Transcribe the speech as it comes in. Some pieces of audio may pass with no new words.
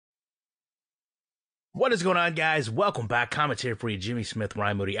What is going on, guys? Welcome back. Commentary for you, Jimmy Smith,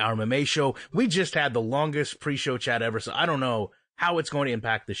 Ryan Moody, our MMA show. We just had the longest pre-show chat ever, so I don't know how it's going to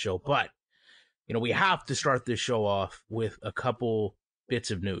impact the show, but, we have to start this show off with a couple bits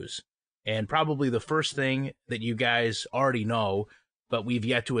of news. And probably the first thing that you guys already know, but we've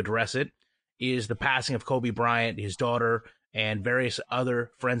yet to address it, is the passing of Kobe Bryant, his daughter, and various other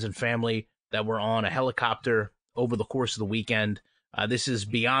friends and family that were on a helicopter over the course of the weekend. This is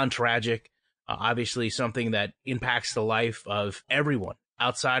beyond tragic. Obviously something that impacts the life of everyone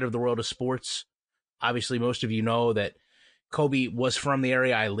outside of the world of sports. Obviously, most of you know that Kobe was from the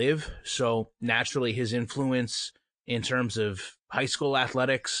area I live, so naturally his influence in terms of high school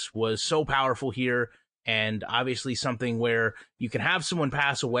athletics was so powerful here, and obviously something where you can have someone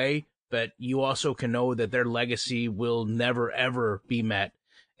pass away, but you also can know that their legacy will never, ever be met.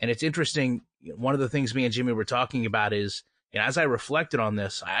 And it's interesting, one of the things me and Jimmy were talking about is, and as I reflected on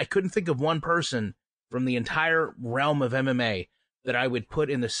this, I couldn't think of one person from the entire realm of MMA that I would put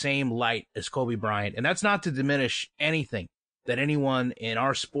in the same light as Kobe Bryant. And that's not to diminish anything that anyone in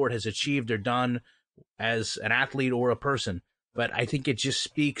our sport has achieved or done as an athlete or a person. But I think it just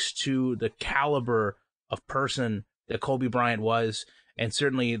speaks to the caliber of person that Kobe Bryant was. And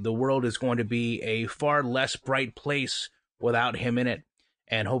certainly the world is going to be a far less bright place without him in it.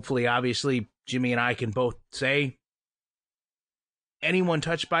 And hopefully, obviously, Jimmy and I can both say, anyone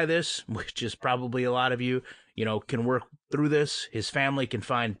touched by this, which is probably a lot of you, can work through this. His family can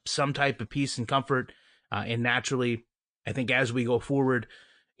find some type of peace and comfort. And naturally, I think as we go forward,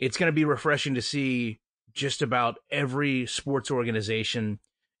 it's going to be refreshing to see just about every sports organization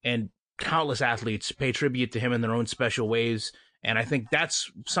and countless athletes pay tribute to him in their own special ways. And I think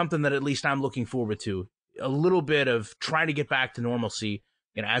that's something that at least I'm looking forward to. A little bit of trying to get back to normalcy,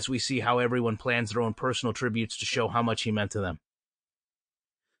 as we see how everyone plans their own personal tributes to show how much he meant to them.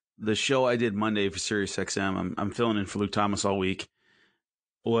 The show I did Monday for SiriusXM, I'm filling in for Luke Thomas all week,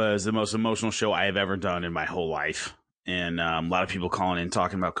 was the most emotional show I have ever done in my whole life. And a lot of people calling in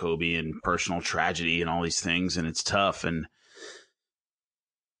talking about Kobe and personal tragedy and all these things, and it's tough. And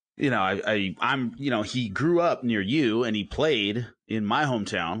I'm he grew up near you, and he played in my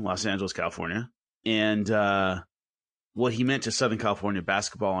hometown, Los Angeles, California, and what he meant to Southern California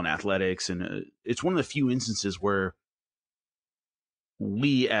basketball and athletics, and it's one of the few instances where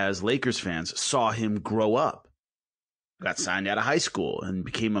we as Lakers fans saw him grow up, got signed out of high school and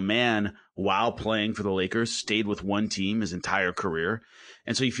became a man while playing for the Lakers, stayed with one team his entire career.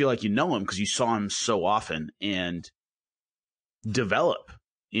 And so you feel like you know him because you saw him so often and develop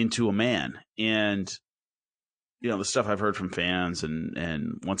into a man. And, the stuff I've heard from fans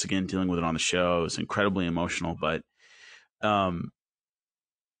and once again, dealing with it on the show is incredibly emotional, but,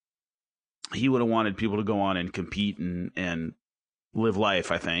 he would have wanted people to go on and compete and live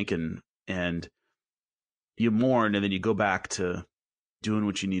life, I think, and you mourn, and then you go back to doing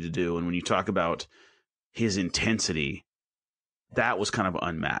what you need to do. And when you talk about his intensity, that was kind of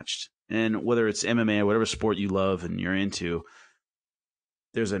unmatched. And whether it's MMA or whatever sport you love and you're into,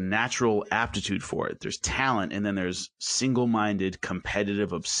 there's a natural aptitude for it. There's talent, and then there's single-minded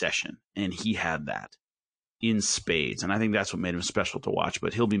competitive obsession. And he had that in spades. And I think that's what made him special to watch,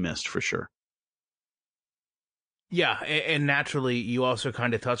 but he'll be missed for sure. Yeah, and naturally, you also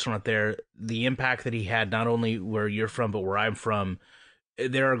kind of touched on it there, the impact that he had, not only where you're from, but where I'm from.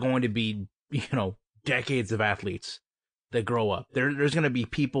 There are going to be, decades of athletes that grow up. There's going to be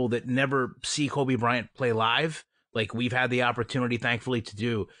people that never see Kobe Bryant play live, like we've had the opportunity, thankfully, to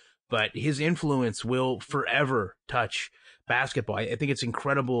do. But his influence will forever touch basketball. I think it's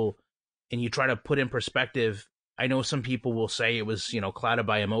incredible, and you try to put in perspective. I know some people will say it was, clouded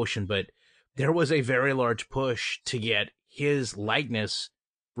by emotion, but there was a very large push to get his likeness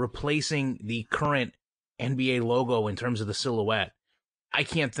replacing the current NBA logo in terms of the silhouette. I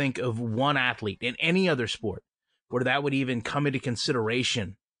can't think of one athlete in any other sport where that would even come into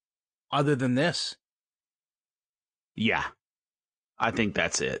consideration other than this. Yeah, I think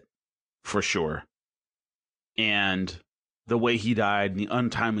that's it for sure. And the way he died, the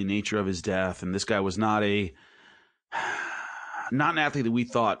untimely nature of his death, and this guy was not an athlete that we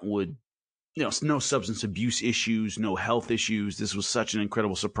thought would, no substance abuse issues, no health issues. This was such an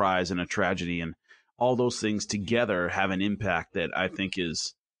incredible surprise and a tragedy. And all those things together have an impact that I think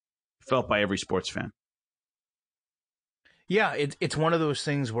is felt by every sports fan. Yeah, it's one of those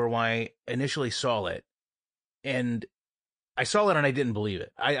things where when I initially saw it, and I saw it and I didn't believe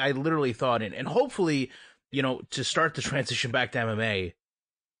it. I literally thought, and hopefully, to start the transition back to MMA,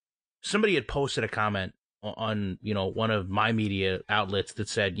 somebody had posted a comment on, one of my media outlets that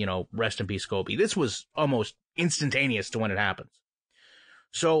said, rest in peace, Kobe. This was almost instantaneous to when it happens.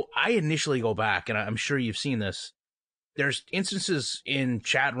 So I initially go back, and I'm sure you've seen this. There's instances in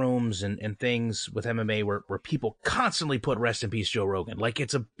chat rooms and things with MMA where people constantly put rest in peace Joe Rogan. Like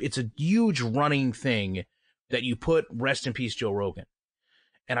it's a huge running thing that you put rest in peace Joe Rogan.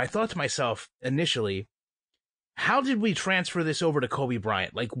 And I thought to myself initially, how did we transfer this over to Kobe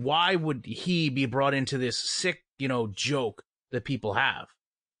Bryant? Like, why would he be brought into this sick, joke that people have?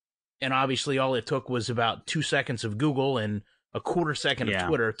 And obviously all it took was about 2 seconds of Google and a quarter second of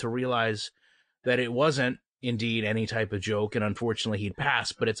Twitter to realize that it wasn't indeed any type of joke, and unfortunately he'd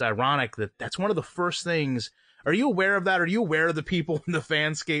passed. But it's ironic that that's one of the first things. Are you aware of that? Are you aware of the people in the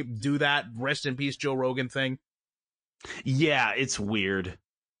fanscape do that rest in peace Joe Rogan thing? Yeah, it's weird.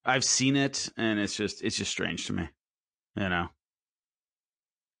 I've seen it, and it's just strange to me,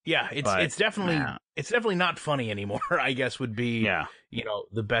 Yeah, it's definitely not funny anymore, I guess would be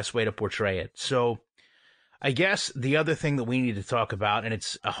the best way to portray it. So I guess the other thing that we need to talk about, and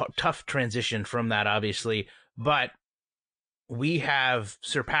it's a tough transition from that, obviously, but we have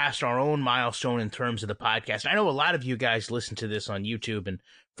surpassed our own milestone in terms of the podcast. I know a lot of you guys listen to this on YouTube, and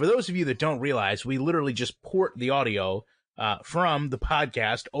for those of you that don't realize, we literally just port the audio from the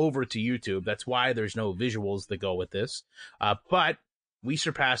podcast over to YouTube. That's why there's no visuals that go with this. But we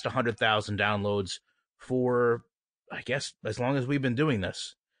surpassed 100,000 downloads for, I guess, as long as we've been doing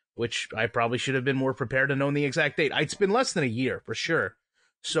this, which I probably should have been more prepared to know the exact date. It's been less than a year for sure.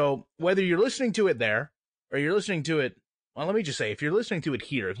 So whether you're listening to it there or you're listening to it, well, let me just say, if you're listening to it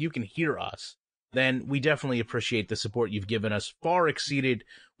here, if you can hear us, then we definitely appreciate the support you've given us. Far exceeded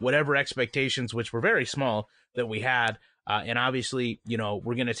whatever expectations, which were very small, that we had. And obviously,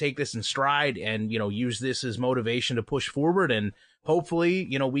 we're going to take this in stride and, use this as motivation to push forward. And hopefully,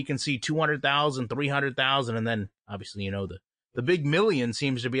 we can see 200,000, 300,000. And then obviously, the big million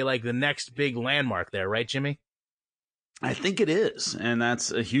seems to be like the next big landmark there. Right, Jimmy? I think it is. And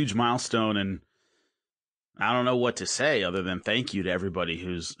that's a huge milestone. And I don't know what to say other than thank you to everybody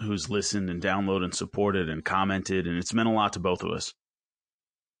who's listened and downloaded and supported and commented. And it's meant a lot to both of us.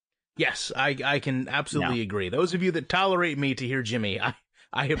 Yes, I can absolutely agree. Those of you that tolerate me to hear Jimmy,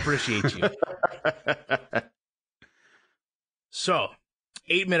 I appreciate you. So,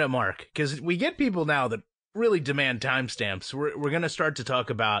 8-minute mark, because we get people now that really demand timestamps. We're going to start to talk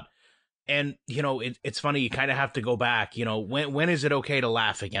about, and, it's funny, you kind of have to go back, when is it okay to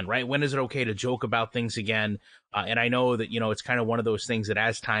laugh again, right? When is it okay to joke about things again? And I know that, it's kind of one of those things that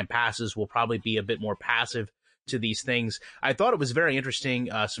as time passes, we'll probably be a bit more passive to these things. I thought it was very interesting.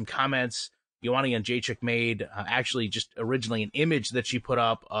 Some comments Joanna Jedrzejczyk made, actually just originally an image that she put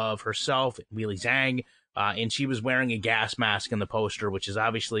up of herself, Weili Zhang, and she was wearing a gas mask in the poster, which is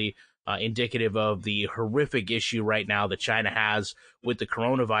obviously indicative of the horrific issue right now that China has with the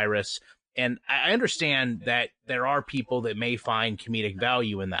coronavirus. And I understand that there are people that may find comedic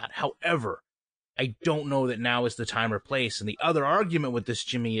value in that. However, I don't know that now is the time or place. And the other argument with this,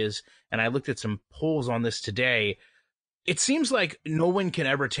 Jimmy, is, and I looked at some polls on this today, it seems like no one can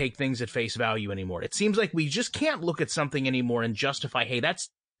ever take things at face value anymore. It seems like we just can't look at something anymore and justify, hey, that's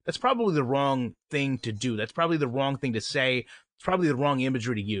probably the wrong thing to do. That's probably the wrong thing to say. It's probably the wrong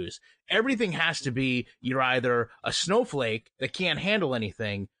imagery to use. Everything has to be, you're either a snowflake that can't handle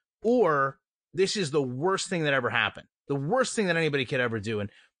anything, or this is the worst thing that ever happened. The worst thing that anybody could ever do.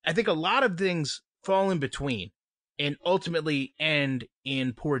 And I think a lot of things fall in between and ultimately end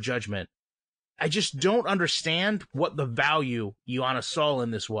in poor judgment. I just don't understand what the value Joanna saw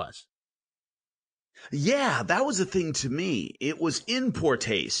in this was. Yeah, that was the thing to me. It was in poor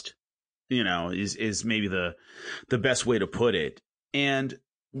taste, is maybe the best way to put it. And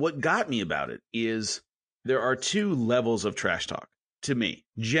what got me about it is there are two levels of trash talk to me,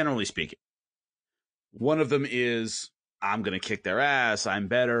 generally speaking. One of them is, I'm going to kick their ass, I'm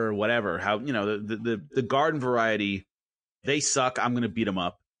better, whatever. How, the garden variety, they suck, I'm going to beat them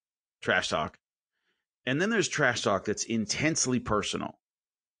up. Trash talk. And then there's trash talk that's intensely personal.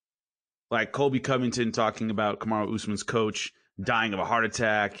 Like Colby Covington talking about Kamaru Usman's coach dying of a heart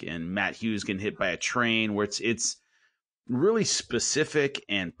attack and Matt Hughes getting hit by a train, where it's really specific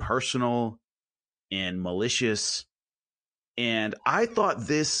and personal and malicious. And I thought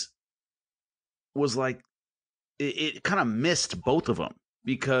this was like, it kind of missed both of them,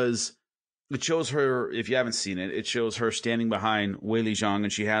 because it shows her, if you haven't seen it, it shows her standing behind Weili Zhang,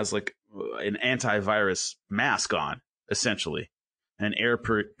 and she has like an antivirus mask on, essentially, an air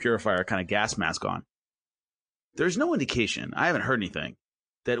purifier kind of gas mask on. There's no indication, I haven't heard anything,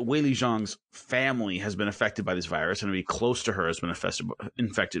 that Weili Zhang's family has been affected by this virus, and anybody close to her has been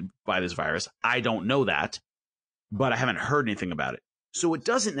infected by this virus. I don't know that, but I haven't heard anything about it. So it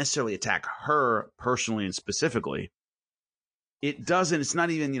doesn't necessarily attack her personally and specifically. it doesn't. It's not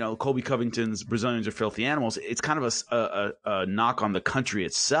even, Colby Covington's Brazilians are filthy animals. It's kind of a knock on the country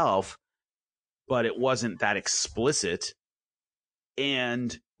itself, but it wasn't that explicit.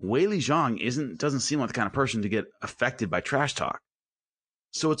 And Weili Zhang doesn't seem like the kind of person to get affected by trash talk.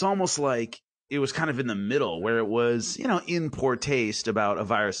 So it's almost like it was kind of in the middle where it was, in poor taste about a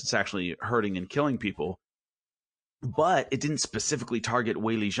virus that's actually hurting and killing people. But it didn't specifically target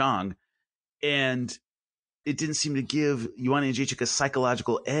Weili Zhang. And it didn't seem to give Joanna Jedrzejczyk a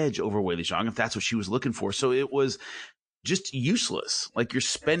psychological edge over Weili Zhang, if that's what she was looking for. So it was just useless. Like, you're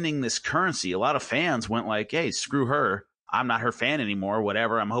spending this currency. A lot of fans went like, hey, screw her. I'm not her fan anymore,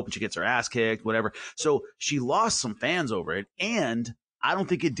 whatever. I'm hoping she gets her ass kicked, whatever. So she lost some fans over it, and I don't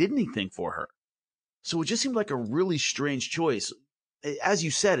think it did anything for her. So it just seemed like a really strange choice. As you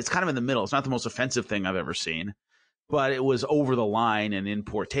said, it's kind of in the middle. It's not the most offensive thing I've ever seen, but it was over the line and in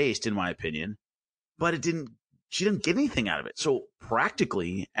poor taste, in my opinion. But she didn't get anything out of it. So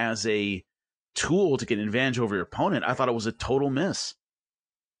practically, as a tool to get an advantage over your opponent, I thought it was a total miss.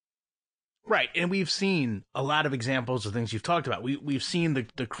 Right, and we've seen a lot of examples of things you've talked about. We've seen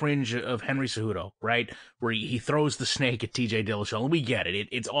the cringe of Henry Cejudo, right, where he throws the snake at TJ Dillashaw, and we get it.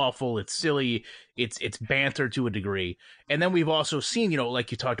 It's awful, it's silly, it's banter to a degree. And then we've also seen,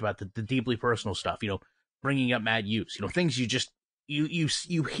 like you talked about, the deeply personal stuff, bringing up Matt Hughes, things you just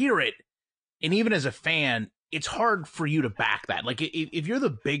you hear it, and even as a fan, it's hard for you to back that. Like, if you're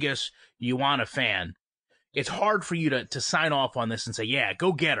the biggest Joanna fan, it's hard for you to sign off on this and say, yeah,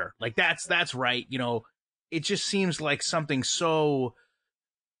 go get her. Like, that's right. It just seems like something so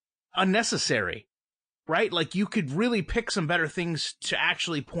unnecessary, right? Like, you could really pick some better things to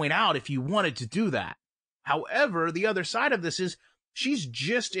actually point out if you wanted to do that. However, the other side of this is she's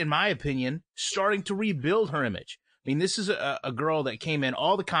just, in my opinion, starting to rebuild her image. I mean, this is a girl that came in,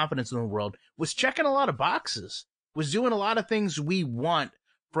 all the confidence in the world, was checking a lot of boxes, was doing a lot of things we want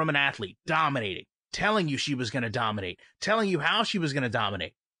from an athlete, dominating, telling you she was going to dominate, telling you how she was going to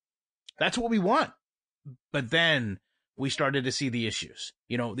dominate. That's what we want. But then we started to see the issues.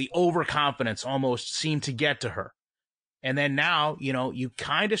 The overconfidence almost seemed to get to her. And then now, you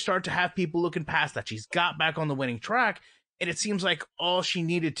kind of start to have people looking past that. She's got back on the winning track, and it seems like all she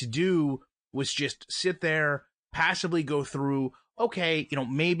needed to do was just sit there, passively go through, okay,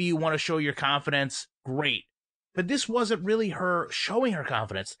 maybe you want to show your confidence, great. But this wasn't really her showing her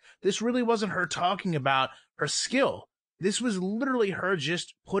confidence. This really wasn't her talking about her skill. This was literally her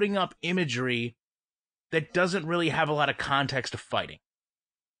just putting up imagery that doesn't really have a lot of context of fighting.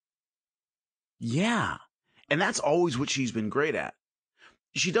 Yeah. And that's always what she's been great at.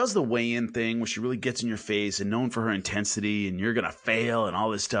 She does the weigh-in thing where she really gets in your face and known for her intensity and you're going to fail and all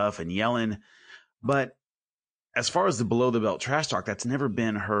this stuff and yelling. But as far as the below-the-belt trash talk, that's never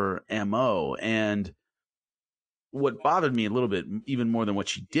been her MO. And what bothered me a little bit, even more than what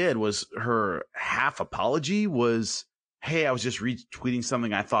she did, was her half apology was, hey, I was just retweeting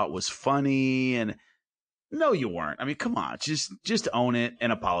something I thought was funny. And no, you weren't. I mean, come on, just own it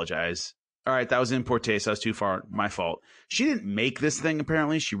and apologize. All right, that was in poor taste. That was too far. My fault. She didn't make this thing,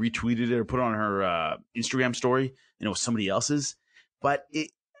 apparently. She retweeted it or put it on her Instagram story, and it was somebody else's. But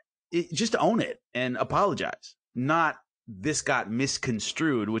it just own it and apologize. Not this got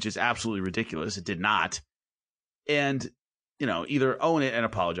misconstrued, which is absolutely ridiculous. It did not. And, either own it and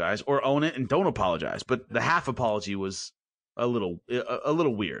apologize or own it and don't apologize. But the half apology was a little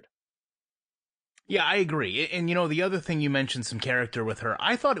weird. Yeah, I agree. And, the other thing you mentioned, some character with her,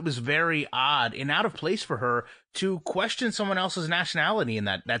 I thought it was very odd and out of place for her to question someone else's nationality in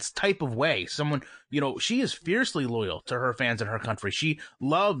that type of way. Someone, she is fiercely loyal to her fans and her country. She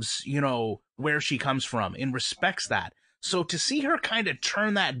loves, where she comes from and respects that. So to see her kind of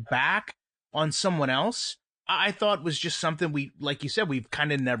turn that back on someone else, I thought was just something like you said, we've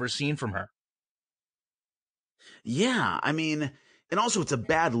kind of never seen from her. Yeah, I mean, and also it's a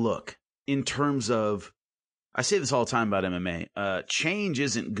bad look in terms of, I say this all the time about MMA, change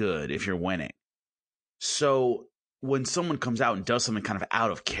isn't good if you're winning. So when someone comes out and does something kind of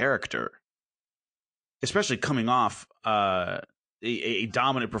out of character, especially coming off a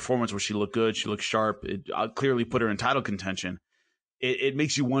dominant performance where she looked good, she looked sharp, it clearly put her in title contention, it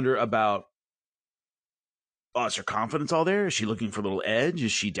makes you wonder about, is her confidence all there? Is she looking for a little edge?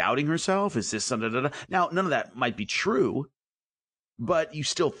 Is she doubting herself? Is this something? Now, none of that might be true, but you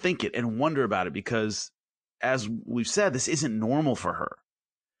still think it and wonder about it because, as we've said, this isn't normal for her.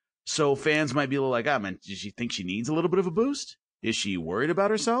 So fans might be a little like, man, does she think she needs a little bit of a boost? Is she worried about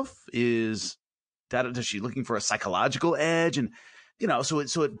herself? Is she looking for a psychological edge? And, so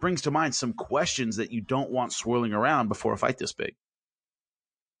it brings to mind some questions that you don't want swirling around before a fight this big.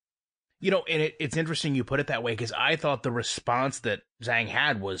 And it's interesting you put it that way, because I thought the response that Zhang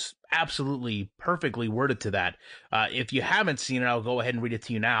had was absolutely perfectly worded to that. If you haven't seen it, I'll go ahead and read it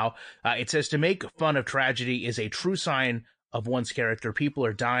to you now. It says, to make fun of tragedy is a true sign of one's character. People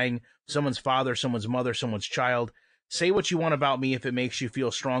are dying, someone's father, someone's mother, someone's child. Say what you want about me if it makes you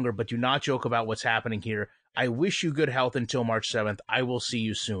feel stronger, but do not joke about what's happening here. I wish you good health until March 7th. I will see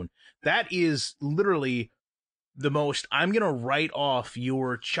you soon. That is literally the most, I'm going to write off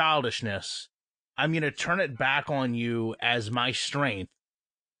your childishness. I'm going to turn it back on you as my strength.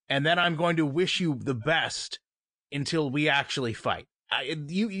 And then I'm going to wish you the best until we actually fight.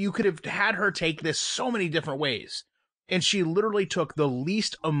 You could have had her take this so many different ways. And she literally took the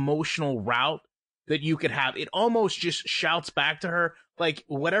least emotional route that you could have. It almost just shouts back to her, like,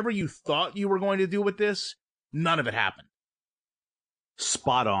 whatever you thought you were going to do with this, none of it happened.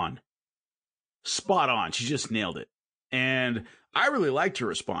 Spot on. Spot on. She just nailed it. And I really liked her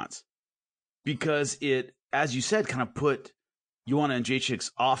response because it, as you said, kind of put Joanna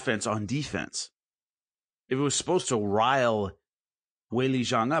Jedrzejczyk's offense on defense. If it was supposed to rile Weili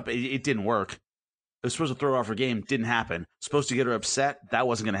Zhang up, it didn't work. It was supposed to throw her off her game. Didn't happen. Supposed to get her upset. That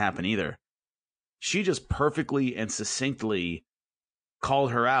wasn't going to happen either. She just perfectly and succinctly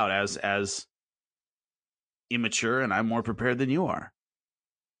called her out as immature, and I'm more prepared than you are.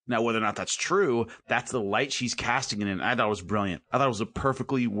 Now, whether or not that's true, that's the light she's casting it in. I thought it was brilliant. I thought it was a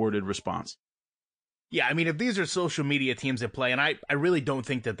perfectly worded response. Yeah, I mean, if these are social media teams at play, and I really don't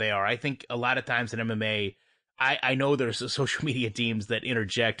think that they are. I think a lot of times in MMA, I know there's social media teams that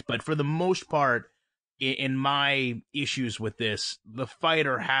interject, but for the most part, in my issues with this, the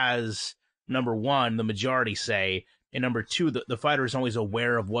fighter has, number one, the majority say, and number two, the fighter is always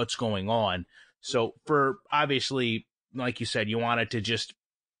aware of what's going on. So for, obviously, like you said, you wanted to just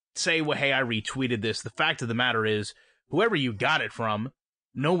say, well, hey, I retweeted this. The fact of the matter is, whoever you got it from,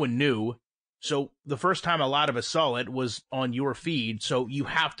 no one knew. So the first time a lot of us saw it was on your feed. So you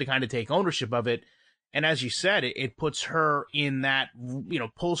have to kind of take ownership of it. And as you said, it puts her in that,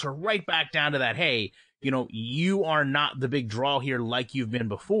 pulls her right back down to that, hey, you are not the big draw here like you've been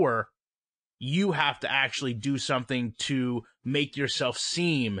before. You have to actually do something to make yourself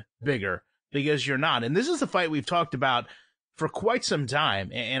seem bigger, because you're not. And this is the fight we've talked about for quite some time.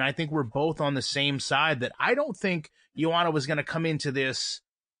 And I think we're both on the same side that I don't think Joanna was going to come into this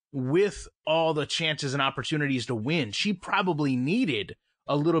with all the chances and opportunities to win. She probably needed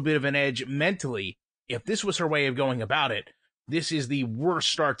a little bit of an edge mentally. If this was her way of going about it, this is the worst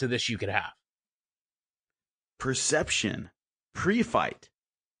start to this you could have. Perception pre-fight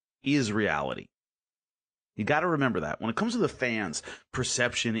is reality. You got to remember that. When it comes to the fans,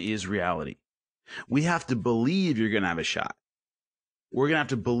 perception is reality. We have to believe you're going to have a shot. We're going to have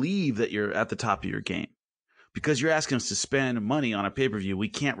to believe that you're at the top of your game, because you're asking us to spend money on a pay-per-view we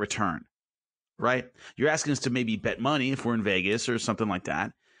can't return, right? You're asking us to maybe bet money if we're in Vegas or something like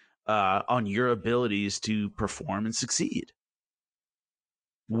that on your abilities to perform and succeed.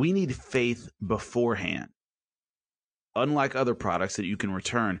 We need faith beforehand. Unlike other products that you can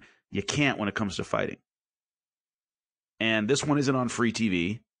return, you can't when it comes to fighting. And this one isn't on free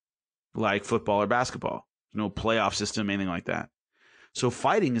TV like football or basketball. No playoff system, anything like that. So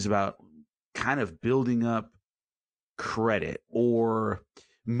fighting is about kind of building up credit or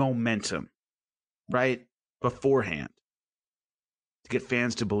momentum, right? Beforehand, to get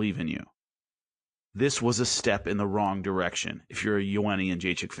fans to believe in you. This was a step in the wrong direction if you're a Joanna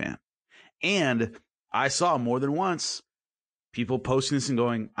Jedrzejczyk fan. And I saw more than once people posting this and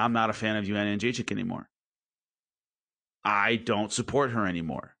going, I'm not a fan of Joanna Jedrzejczyk anymore. I don't support her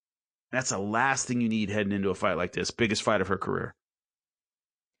anymore. That's the last thing you need heading into a fight like this. Biggest fight of her career.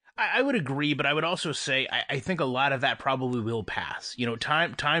 I would agree, but I would also say I think a lot of that probably will pass.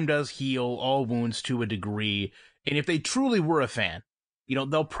 Time does heal all wounds to a degree. And if they truly were a fan,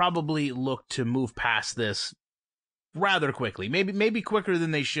 they'll probably look to move past this rather quickly. Maybe quicker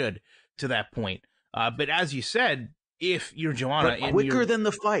than they should to that point. But as you said, if you're Joanna... But quicker than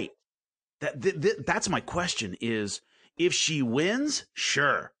the fight. That's my question is, if she wins,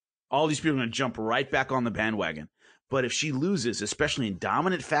 sure. All these people are going to jump right back on the bandwagon. But if she loses, especially in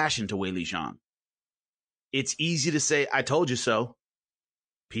dominant fashion to Weili Zhang, it's easy to say, I told you so.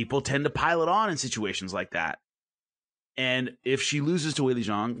 People tend to pile it on in situations like that. And if she loses to Weili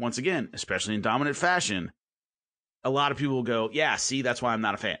Zhang, once again, especially in dominant fashion, a lot of people will go, yeah, see, that's why I'm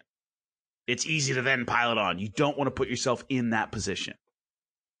not a fan. It's easy to then pile it on. You don't want to put yourself in that position.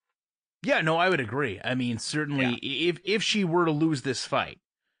 Yeah, no, I would agree. I mean, certainly, if she were to lose this fight,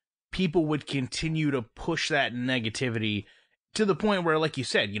 people would continue to push that negativity to the point where, like you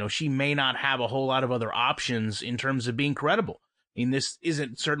said, she may not have a whole lot of other options in terms of being credible, I mean, this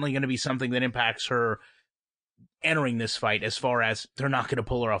isn't certainly going to be something that impacts her entering this fight, as far as they're not going to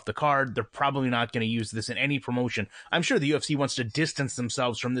pull her off the card. They're probably not going to use this in any promotion. I'm sure the UFC wants to distance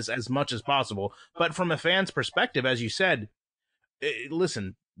themselves from this as much as possible. But from a fan's perspective, as you said,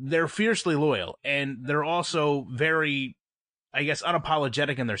 listen, they're fiercely loyal, and they're also very, I guess,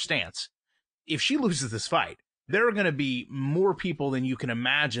 unapologetic in their stance. If she loses this fight, there are going to be more people than you can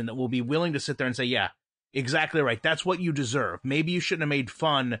imagine that will be willing to sit there and say, yeah, exactly right. That's what you deserve. Maybe you shouldn't have made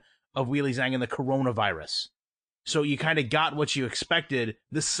fun of Weili Zhang and the coronavirus. So you kind of got what you expected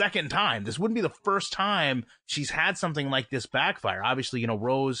the second time. This wouldn't be the first time she's had something like this backfire. Obviously,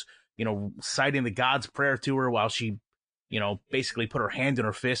 Rose, citing the God's prayer to her while she, basically put her hand in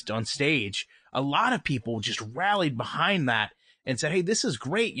her fist on stage. A lot of people just rallied behind that and said, hey, this is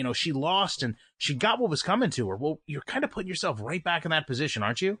great. She lost and she got what was coming to her. Well, you're kind of putting yourself right back in that position,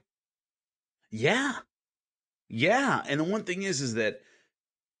 aren't you? Yeah. Yeah. And the one thing is that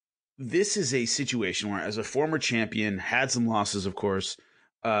this is a situation where, as a former champion, had some losses, of course,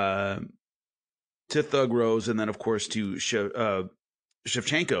 to Thug Rose, and then, of course, to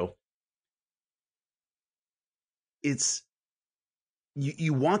Shevchenko. It's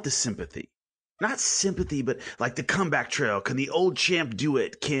you want the sympathy. Not sympathy, but like the comeback trail. Can the old champ do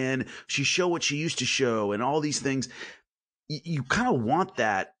it? Can she show what she used to show? And all these things. You kind of want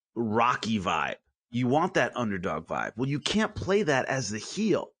that Rocky vibe. You want that underdog vibe. Well, you can't play that as the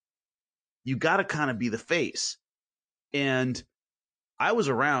heel. You got to kind of be the face. And I was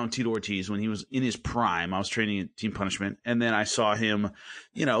around Tito Ortiz when he was in his prime. I was training at Team Punishment. And then I saw him,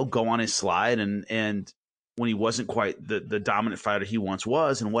 go on his slide. And when he wasn't quite the dominant fighter he once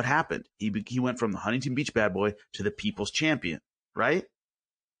was. And what happened? He went from the Huntington Beach bad boy to the people's champion, right?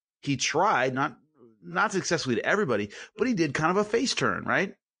 He tried, not successfully to everybody, but he did kind of a face turn,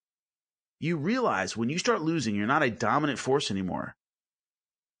 right? You realize when you start losing, you're not a dominant force anymore.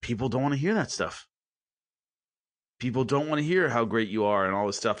 People don't want to hear that stuff. People don't want to hear how great you are and all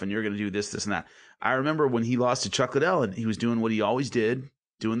this stuff, and you're going to do this, and that. I remember when he lost to Chuck Liddell, and he was doing what he always did,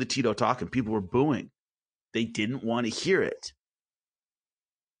 doing the Tito talk, and people were booing. They didn't want to hear it.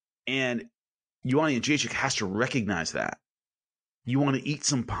 And Joanna Jedrzejczyk has to recognize that. You want to eat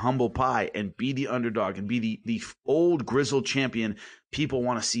some humble pie and be the underdog and be the old grizzled champion people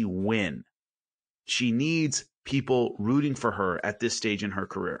want to see win. She needs people rooting for her at this stage in her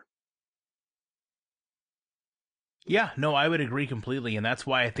career. Yeah, no, I would agree completely. And that's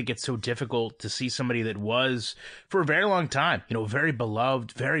why I think it's so difficult to see somebody that was, for a very long time, very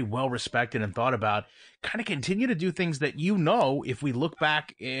beloved, very well respected and thought about, kind of continue to do things that, if we look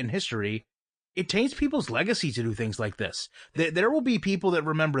back in history, it taints people's legacy to do things like this. There will be people that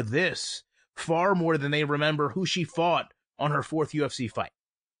remember this far more than they remember who she fought on her 4th UFC fight.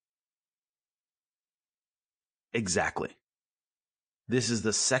 Exactly. This is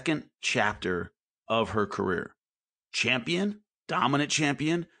the second chapter of her career. Champion, dominant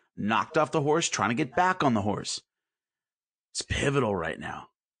champion, knocked off the horse, trying to get back on the horse. It's pivotal right now.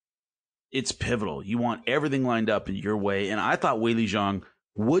 It's pivotal. You want everything lined up in your way. And I thought Weili Zhang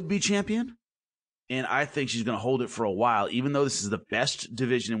would be champion. And I think she's going to hold it for a while. Even though this is the best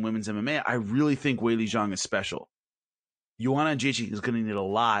division in women's MMA, I really think Weili Zhang is special. Joanna Jedrzejczyk is going to need a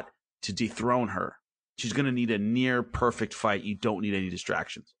lot to dethrone her. She's going to need a near perfect fight. You don't need any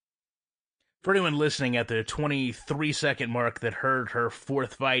distractions. For anyone listening at the 23-second mark that heard her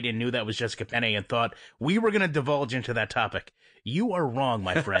 4th fight and knew that was Jessica Penne and thought we were going to divulge into that topic, you are wrong,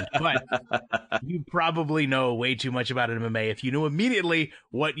 my friend. But you probably know way too much about MMA if you knew immediately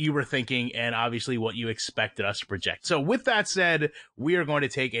what you were thinking and obviously what you expected us to project. So with that said, we are going to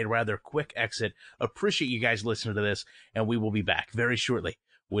take a rather quick exit. Appreciate you guys listening to this, and we will be back very shortly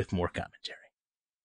with more commentary.